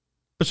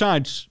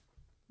Besides,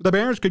 the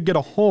Bears could get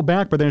a haul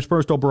back for their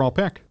first overall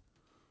pick.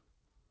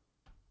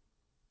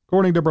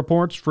 According to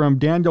reports from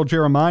Daniel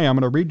Jeremiah, I'm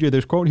going to read you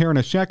this quote here in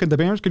a second. The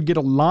Bears could get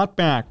a lot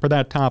back for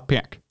that top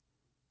pick.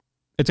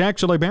 It's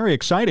actually very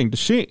exciting to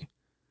see.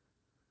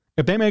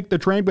 If they make the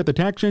trade with the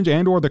Texans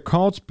and or the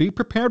Colts, be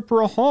prepared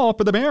for a haul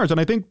for the Bears. And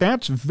I think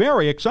that's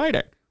very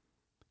exciting.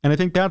 And I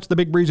think that's the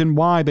big reason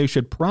why they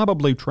should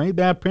probably trade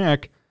that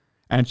pick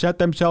and set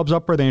themselves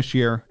up for this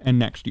year and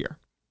next year.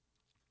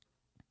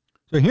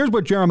 So here's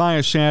what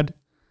Jeremiah said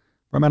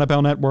from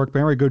NFL Network,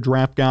 very good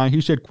draft guy.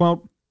 He said,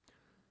 quote,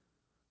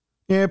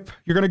 if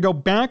you're going to go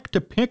back to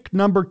pick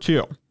number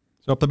 2,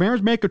 so if the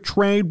Bears make a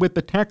trade with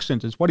the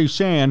Texans, is what he's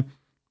saying,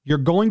 you're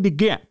going to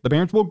get, the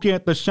Bears will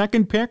get the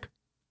second pick,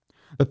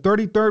 the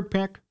 33rd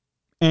pick,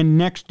 and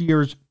next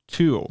year's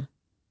 2.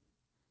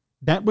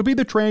 That would be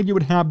the trade you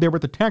would have there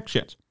with the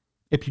Texans.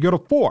 If you go to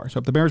 4, so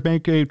if the Bears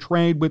make a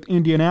trade with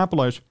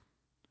Indianapolis,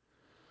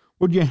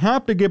 would you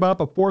have to give up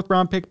a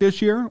 4th-round pick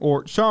this year? A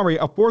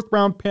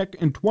 4th-round pick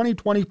in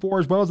 2024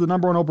 as well as the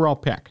number 1 overall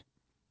pick.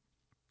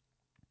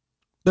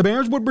 The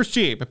Bears would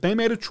receive, if they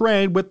made a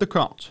trade with the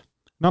Colts,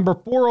 number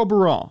 4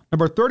 overall,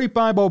 number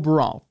 35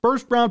 overall,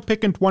 1st-round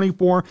pick in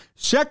 24,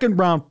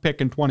 2nd-round pick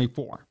in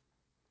 24.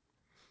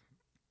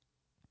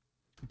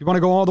 If you want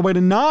to go all the way to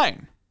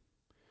 9,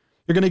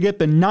 you're going to get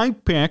the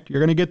 9th pick,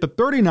 you're going to get the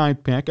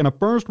 39th pick, and a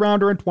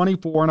 1st-rounder in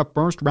 24 and a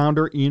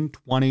 1st-rounder in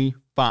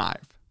 25.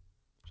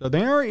 So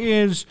there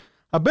is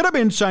a bit of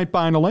insight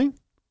finally,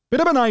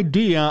 bit of an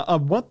idea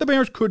of what the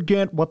Bears could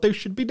get, what they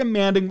should be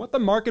demanding, what the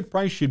market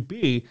price should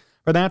be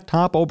for that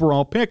top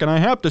overall pick. And I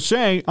have to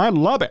say, I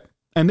love it.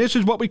 And this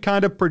is what we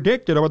kind of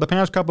predicted over the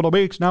past couple of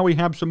weeks. Now we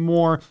have some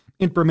more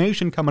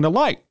information coming to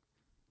light.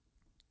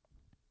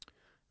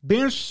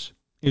 This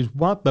is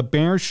what the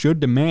Bears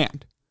should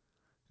demand.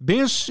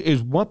 This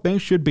is what they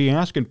should be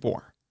asking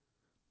for.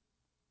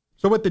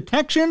 So with the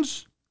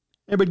Texans,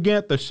 they would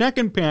get the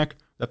 2nd pick,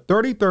 the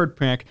 33rd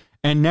pick,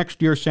 and next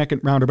year's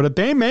 2nd rounder. But if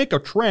they make a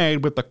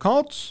trade with the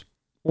Colts,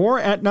 or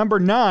at number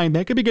 9,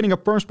 they could be getting a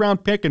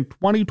 1st-round pick in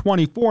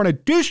 2024 in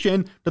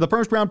addition to the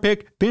 1st-round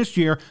pick this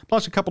year,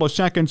 plus a couple of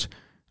 2nds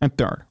and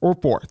 3rd or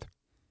 4th.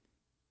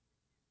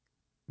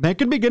 They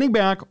could be getting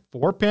back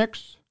 4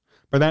 picks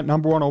for that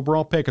number 1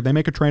 overall pick if they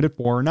make a trade at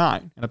 4 or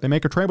 9. And if they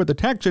make a trade with the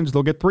Texans,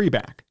 they'll get 3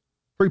 back.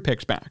 3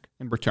 picks back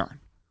in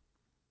return.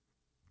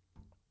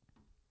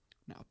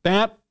 Now,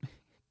 that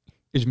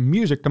is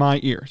music to my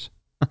ears.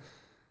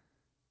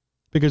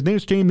 Because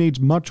this team needs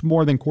much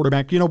more than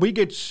quarterback. You know, we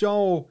get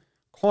so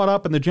caught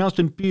up in the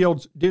Justin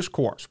Fields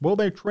discourse. Will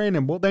they train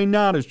him? Will they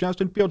not? Is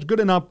Justin Fields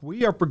good enough?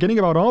 We are forgetting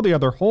about all the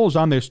other holes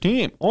on this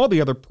team, all the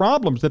other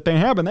problems that they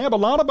have, and they have a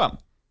lot of them.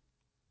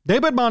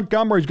 David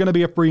Montgomery is going to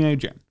be a free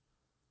agent,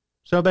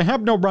 so they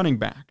have no running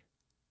back.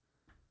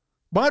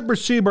 Wide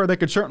receiver, they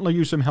could certainly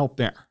use some help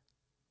there.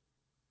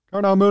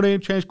 Darnell Mooney,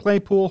 Chase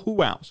Claypool,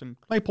 who else?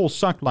 And Claypool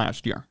sucked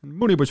last year, and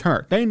Mooney was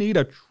hurt. They need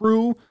a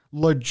true,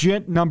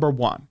 legit number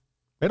 1.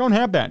 They don't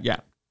have that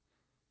yet.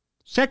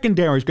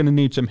 Secondary is going to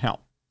need some help.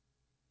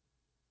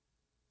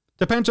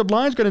 Defensive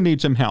line is going to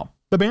need some help.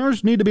 The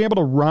Bears need to be able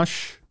to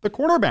rush the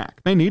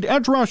quarterback. They need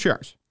edge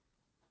rushers.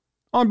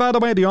 Oh, and by the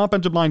way, the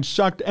offensive line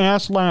sucked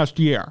ass last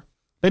year.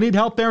 They need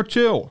help there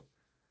too.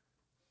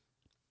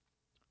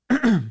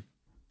 That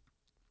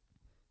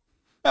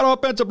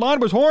offensive line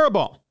was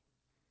horrible.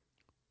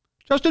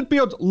 Justin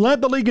Fields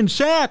led the league in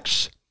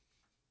sacks.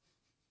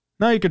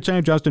 Now you could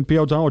say Justin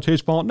Fields, it's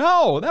his fault.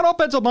 No, that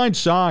offensive line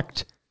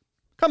sucked.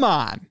 Come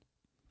on.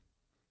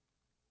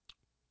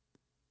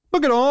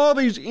 Look at all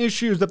these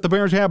issues that the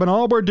Bears have, and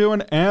all we're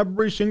doing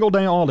every single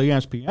day, all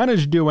ESPN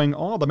is doing,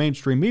 all the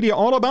mainstream media,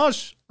 all of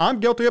us.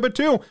 I'm guilty of it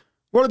too.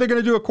 What are they going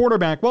to do at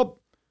quarterback? Well,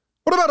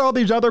 what about all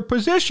these other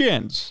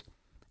positions?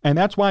 And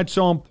that's why it's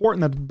so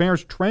important that the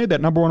Bears trade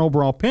that number 1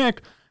 overall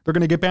pick. They're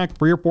going to get back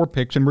 3 or 4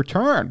 picks in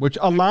return, which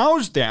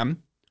allows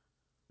them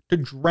to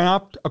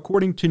draft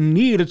according to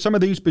need at some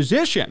of these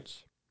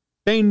positions.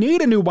 They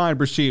need a new wide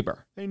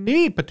receiver. They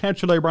need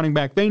potentially a running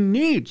back. They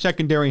need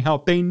secondary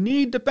help. They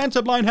need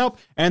defensive line help.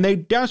 And they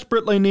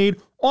desperately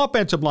need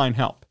offensive line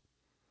help.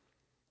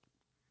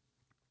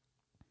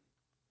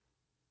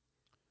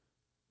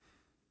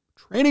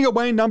 Trading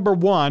away number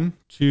 1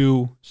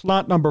 to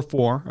slot number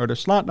 4 or to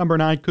slot number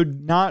 9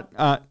 could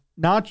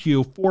not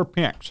you 4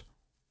 picks.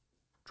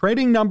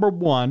 Trading number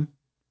 1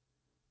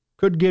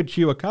 could get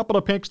you a couple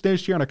of picks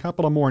this year and a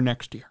couple of more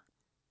next year.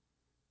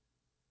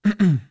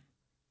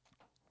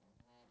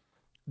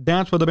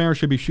 That's what the Bears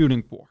should be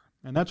shooting for.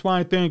 And that's why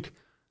I think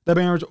the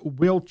Bears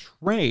will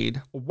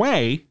trade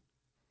away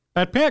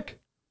that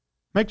pick.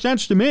 Makes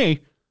sense to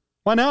me.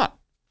 Why not?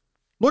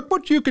 Look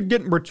what you could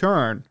get in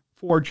return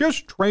for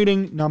just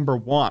trading number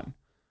 1. And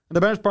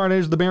the best part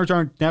is the Bears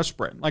aren't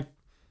desperate. Like,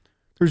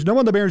 there's no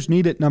one the Bears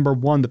need at number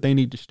 1 that they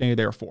need to stay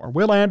there for.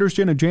 Will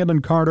Anderson and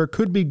Jalen Carter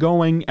could be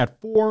going at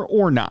 4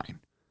 or 9.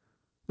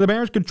 The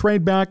Bears could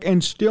trade back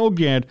and still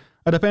get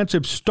a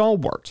defensive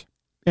stalwart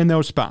in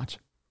those spots.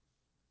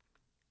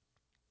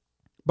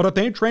 But if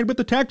they trade with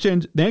the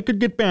Texans, they could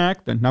get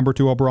back the number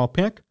 2 overall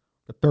pick,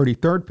 the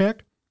 33rd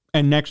pick,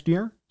 and next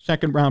year,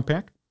 second round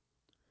pick.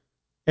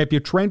 If you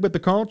trade with the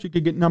Colts, you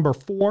could get number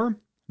 4,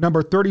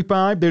 number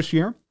 35 this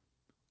year,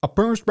 a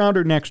first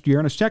rounder next year,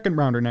 and a second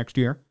rounder next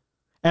year.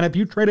 And if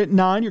you trade at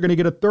 9, you're going to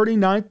get a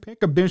 39th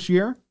pick of this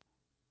year,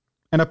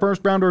 and a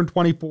first rounder in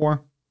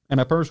 24, and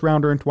a first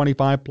rounder in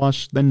 25,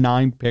 plus the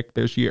 9 pick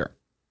this year.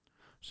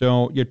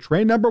 So you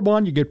trade number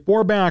 1, you get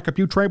 4 back if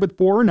you trade with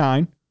 4 or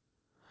 9.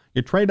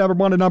 You trade number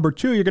 1 and number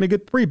 2, you're going to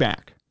get 3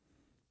 back.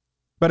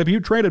 But if you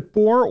trade at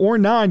 4 or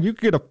 9, you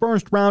can get a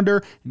first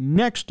rounder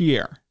next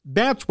year.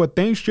 That's what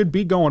they should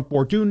be going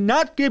for. Do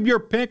not give your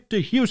pick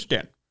to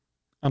Houston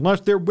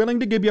unless they're willing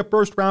to give you a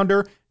first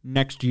rounder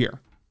next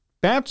year.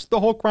 That's the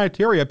whole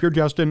criteria if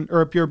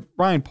you're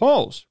Ryan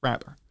Poles,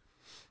 rather.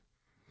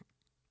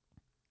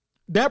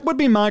 That would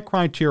be my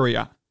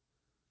criteria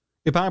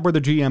if I were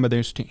the GM of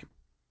this team.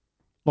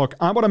 Look,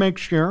 I want to make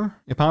sure,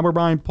 if I were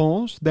Ryan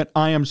Poles, that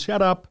I am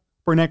set up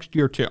for next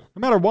year too, no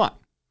matter what.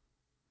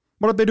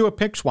 What if they do a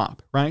pick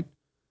swap, right?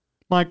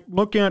 Like,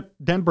 look at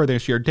Denver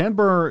this year.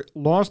 Denver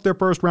lost their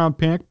first-round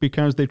pick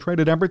because they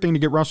traded everything to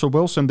get Russell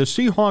Wilson. The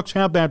Seahawks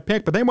have that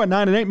pick, but they went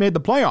 9-8, made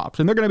the playoffs,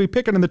 and they're going to be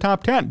picking in the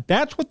top 10.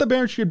 That's what the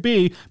Bears should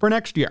be for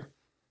next year.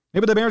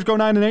 Maybe the Bears go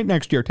 9-8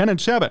 next year,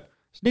 10-7.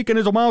 Sneak in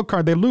as a wild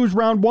card. They lose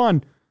round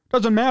 1.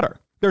 Doesn't matter.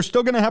 They're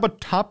still going to have a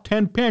top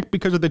 10 pick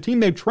because of the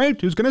team they trade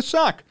to is going to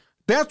suck.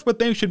 That's what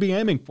they should be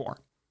aiming for,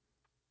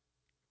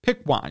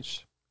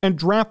 pick-wise and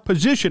draft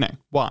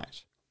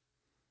positioning-wise.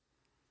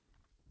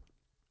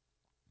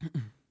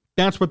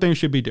 That's what they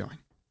should be doing,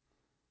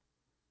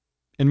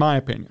 in my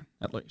opinion,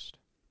 at least.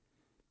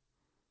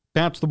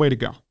 That's the way to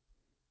go.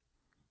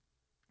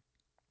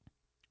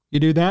 You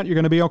do that, you're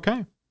going to be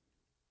okay.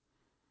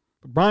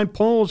 But Brian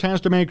Poles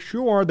has to make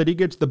sure that he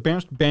gets the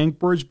best bang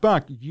for his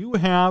buck. You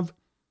have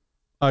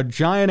a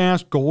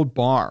giant-ass gold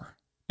bar,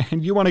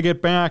 and you want to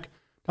get back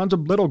tons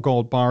of little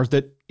gold bars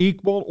that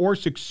equal or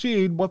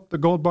succeed what the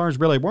gold bar is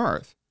really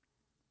worth.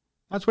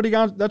 That's what he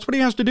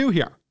has to do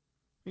here.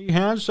 He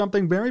has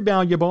something very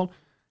valuable,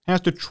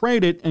 has to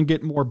trade it and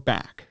get more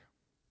back.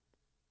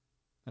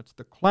 That's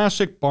the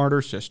classic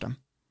barter system.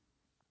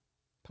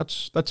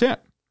 That's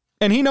it.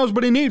 And he knows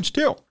what he needs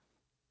too.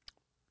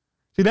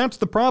 See, that's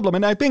the problem.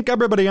 And I think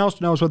everybody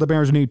else knows what the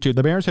Bears need to.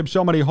 The Bears have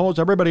so many holes,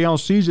 everybody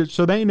else sees it,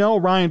 so they know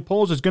Ryan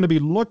Poles is going to be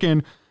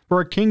looking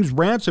for a king's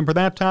ransom for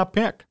that top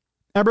pick.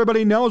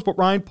 Everybody knows what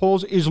Ryan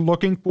Poles is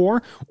looking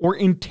for or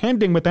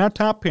intending with that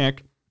top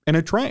pick in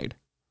a trade.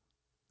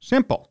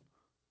 Simple.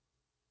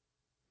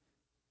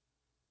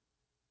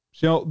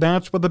 So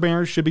that's what the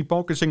Bears should be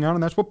focusing on,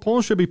 and that's what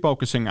Poles should be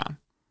focusing on.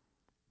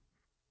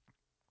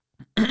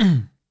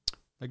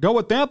 They go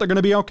with that, they're going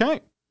to be okay.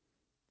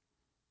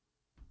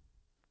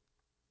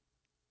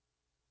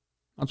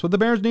 That's what the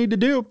Bears need to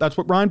do. That's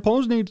what Ryan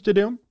Poles needs to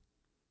do.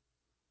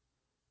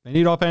 They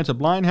need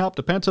offensive line help,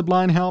 defensive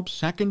line help,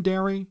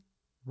 secondary,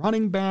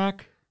 running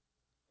back,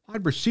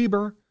 wide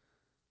receiver.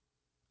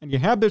 And you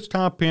have this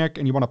top pick,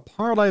 and you want to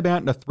parlay that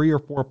into 3 or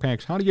 4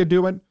 picks. How do you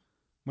do it?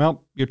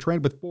 Well, you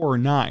trade with 4 or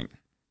 9.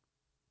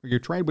 Or you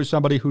trade with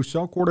somebody who's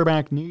so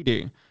quarterback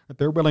needy that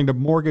they're willing to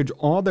mortgage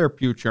all their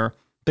future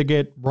to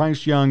get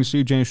Bryce Young,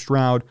 C.J.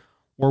 Stroud,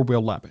 or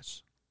Will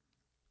Levis.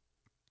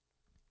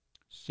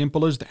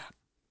 Simple as that.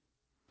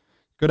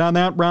 Go down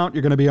that route,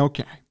 you're going to be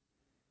okay.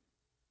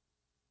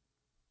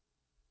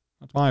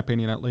 That's my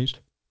opinion, at least.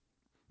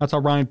 That's how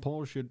Ryan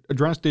Poles should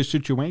address this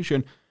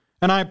situation.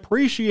 And I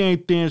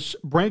appreciate this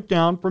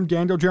breakdown from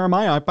Daniel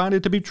Jeremiah. I find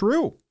it to be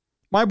true.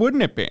 Why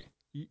wouldn't it be?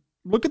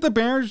 Look at the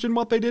Bears and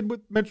what they did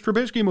with Mitch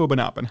Trubisky moving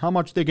up and how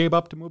much they gave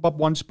up to move up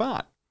one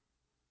spot.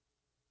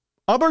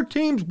 Other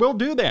teams will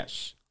do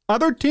this.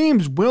 Other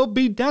teams will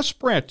be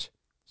desperate,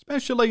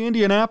 especially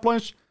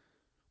Indianapolis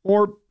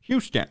or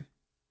Houston.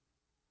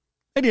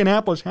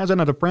 Indianapolis hasn't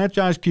had a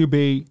franchise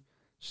QB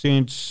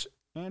since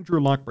Andrew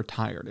Luck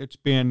retired. It's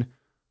been,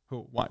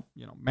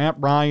 Matt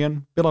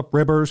Ryan, Phillip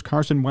Rivers,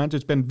 Carson Wentz.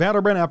 It's been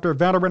veteran after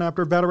veteran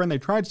after veteran. They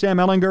tried Sam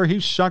Ehlinger. He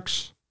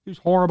sucks. He's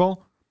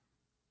horrible.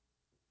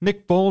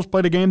 Nick Foles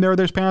played a game there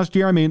this past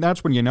year. I mean,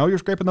 that's when you know you're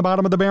scraping the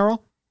bottom of the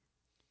barrel.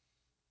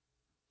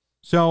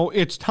 So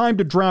it's time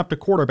to draft a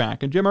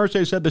quarterback. And Jim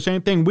Irsay said the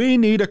same thing. We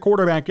need a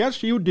quarterback.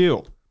 Yes, you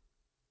do.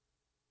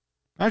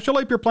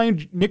 Actually, if you're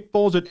playing Nick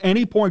Foles at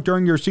any point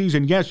during your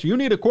season, yes, you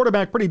need a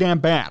quarterback pretty damn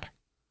bad.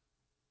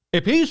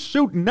 If he's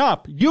suiting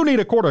up, you need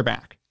a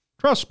quarterback.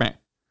 Trust me.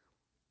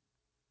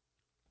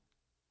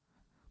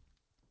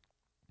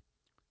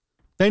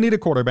 They need a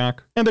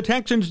quarterback. And the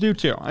Texans do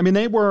too. I mean,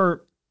 they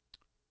were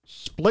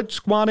split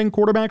squatting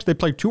quarterbacks. They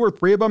played 2 or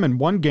 3 of them in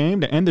one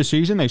game to end the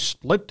season. They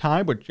split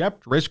time with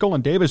Jeff Driscoll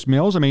and Davis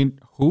Mills. I mean,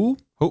 who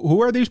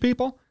are these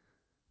people?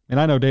 And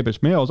I know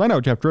Davis Mills. I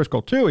know Jeff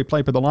Driscoll, too. He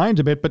played for the Lions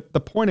a bit. But the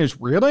point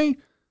is, really?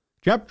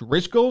 Jeff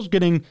Driscoll's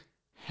getting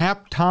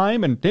half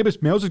time and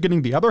Davis Mills is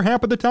getting the other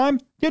half of the time?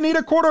 You need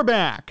a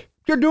quarterback.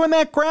 If you're doing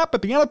that crap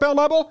at the NFL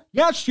level,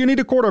 yes, you need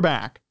a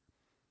quarterback.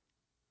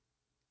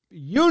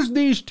 Use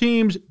these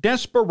teams'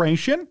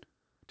 desperation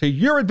to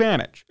your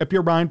advantage if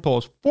you're Ryan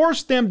Poles.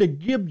 Force them to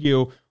give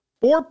you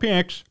 4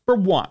 picks for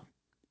 1.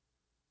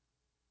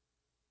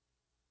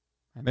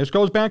 And this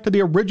goes back to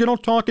the original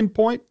talking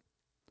point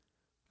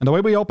and the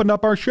way we opened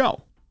up our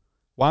show.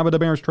 Why would the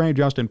Bears trade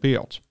Justin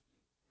Fields?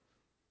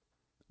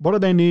 What do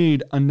they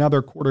need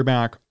another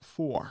quarterback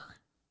for?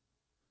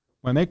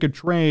 When they could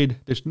trade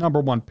this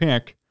number one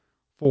pick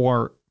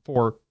for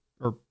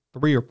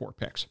 3 or 4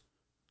 picks.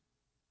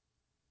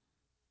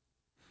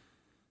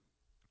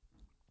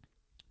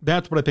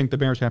 That's what I think the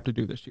Bears have to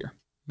do this year.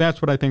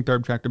 That's what I think their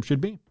objective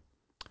should be.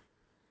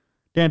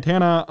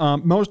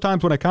 Dantana, most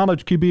times when a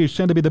college QB is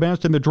said to be the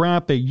best in the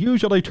draft, they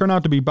usually turn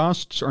out to be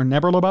busts or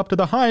never live up to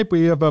the hype.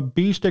 We have a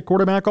beast at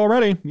quarterback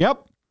already.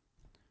 Yep.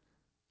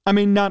 I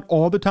mean, not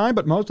all the time,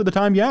 but most of the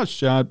time,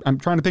 yes. I'm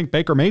trying to think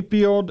Baker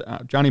Mayfield,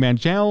 Johnny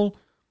Manziel.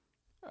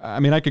 I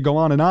mean, I could go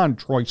on and on.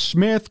 Troy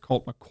Smith,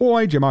 Colt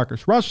McCoy,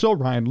 Jamarcus Russell,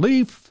 Ryan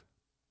Leaf,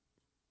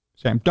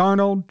 Sam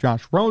Darnold,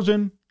 Josh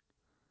Rosen,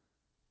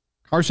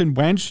 Carson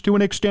Wentz to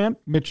an extent,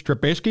 Mitch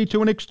Trubisky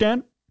to an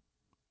extent,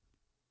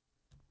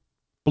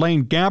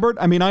 Blaine Gabbert.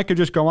 I mean, I could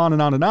just go on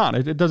and on and on.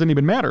 It doesn't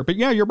even matter. But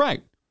yeah, you're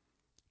right.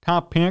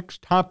 Top picks,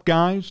 top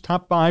guys,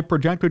 top 5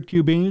 projected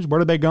QBs. Where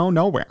do they go?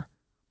 Nowhere.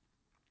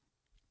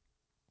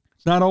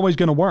 It's not always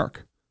going to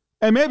work.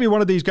 And maybe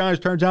one of these guys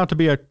turns out to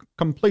be a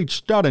complete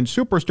stud and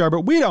superstar,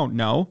 but we don't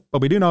know.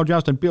 But we do know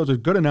Justin Fields is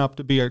good enough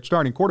to be a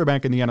starting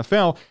quarterback in the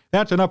NFL.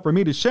 That's enough for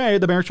me to say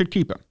the Bears should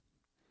keep him.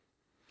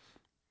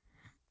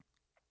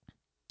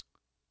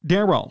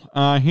 Darrell,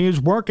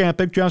 his work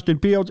ethic, Justin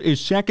Fields,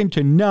 is second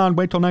to none.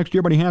 Wait till next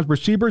year, but he has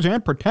receivers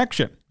and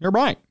protection. You're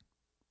right,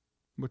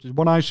 which is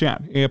what I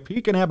said. If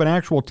he can have an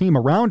actual team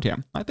around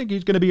him, I think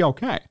he's going to be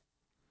okay.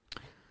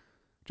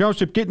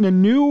 Joseph, getting a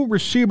new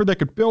receiver that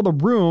could fill the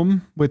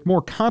room with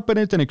more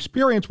competence and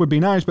experience would be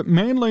nice, but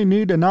mainly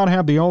need to not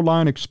have the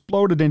O-line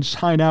exploded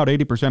inside out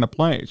 80% of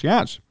plays.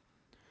 Yes,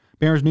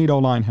 Bears need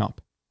O-line help.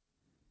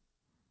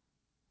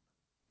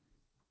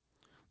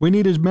 We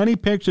need as many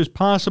picks as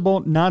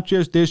possible, not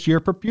just this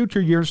year, for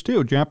future years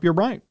too. Jeff, you're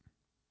right.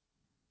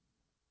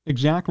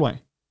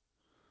 Exactly.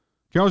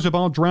 Joseph,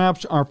 all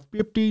drafts are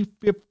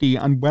 50-50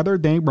 on whether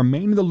they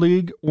remain in the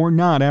league or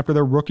not after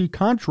their rookie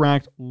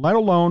contract, let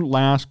alone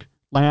last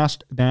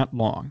that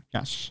long.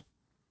 Yes.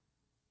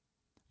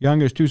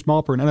 Young is too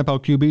small for an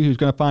NFL QB. Who's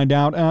going to find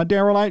out?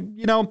 Darrell,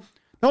 the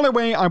only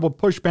way I will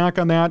push back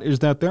on that is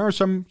that there are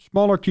some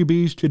smaller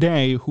QBs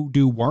today who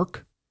do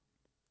work.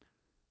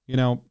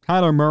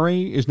 Kyler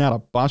Murray is not a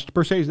bust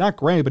per se. He's not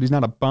great, but he's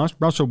not a bust.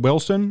 Russell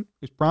Wilson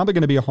is probably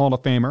going to be a Hall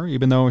of Famer,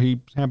 even though he's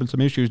having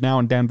some issues now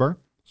in Denver.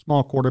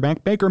 Small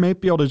quarterback. Baker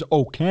Mayfield is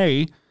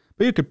okay,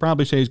 but you could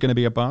probably say he's going to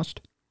be a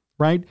bust,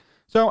 right?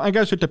 So I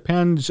guess it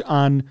depends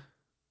on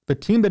the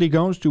team that he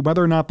goes to,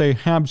 whether or not they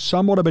have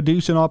somewhat of a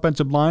decent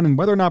offensive line and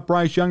whether or not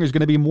Bryce Young is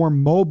going to be more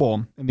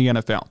mobile in the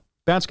NFL.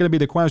 That's going to be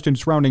the question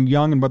surrounding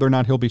Young and whether or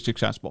not he'll be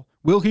successful.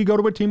 Will he go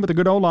to a team with a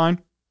good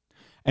O-line?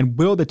 And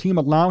will the team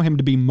allow him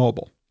to be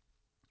mobile?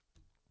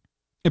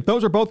 If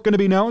those are both going to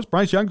be no's,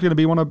 Bryce Young's going to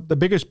be one of the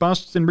biggest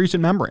busts in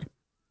recent memory.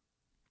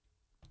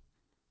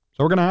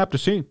 So we're going to have to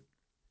see.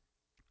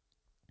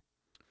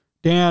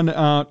 Dan,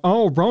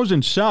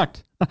 Rosen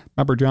sucked.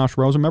 Remember Josh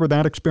Rosen? Remember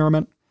that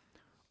experiment?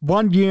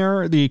 1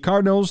 year, the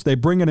Cardinals, they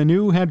bring in a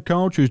new head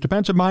coach who's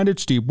defensive-minded,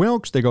 Steve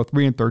Wilks. They go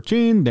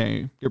 3-13.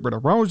 They get rid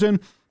of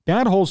Rosen.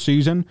 That whole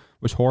season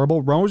was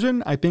horrible.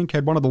 Rosen, I think,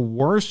 had one of the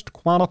worst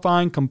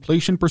qualifying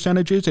completion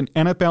percentages in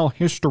NFL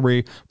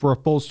history for a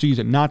full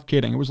season. Not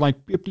kidding. It was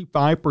like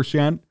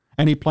 55%,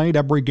 and he played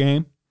every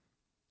game.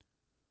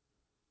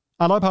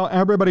 I love how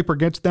everybody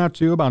forgets that,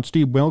 too, about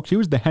Steve Wilks. He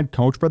was the head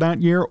coach for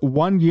that year.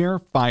 1 year,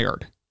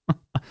 fired.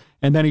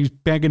 And then he's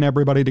begging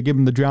everybody to give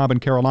him the job in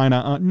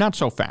Carolina. Not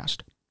so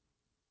fast.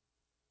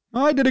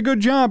 I did a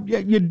good job. Yeah,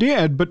 you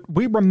did, but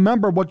we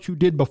remember what you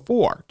did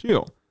before,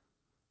 too.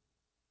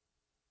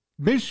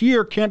 This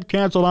year can't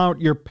cancel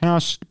out your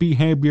past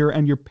behavior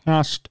and your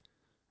past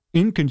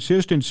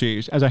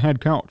inconsistencies as a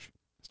head coach.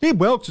 Steve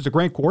Wilks is a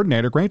great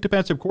coordinator, great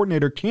defensive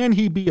coordinator. Can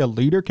he be a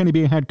leader? Can he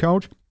be a head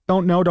coach?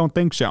 Don't know, don't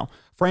think so.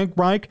 Frank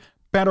Reich,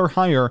 better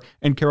hire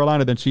in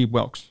Carolina than Steve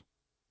Wilks.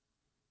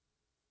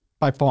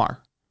 By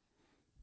far.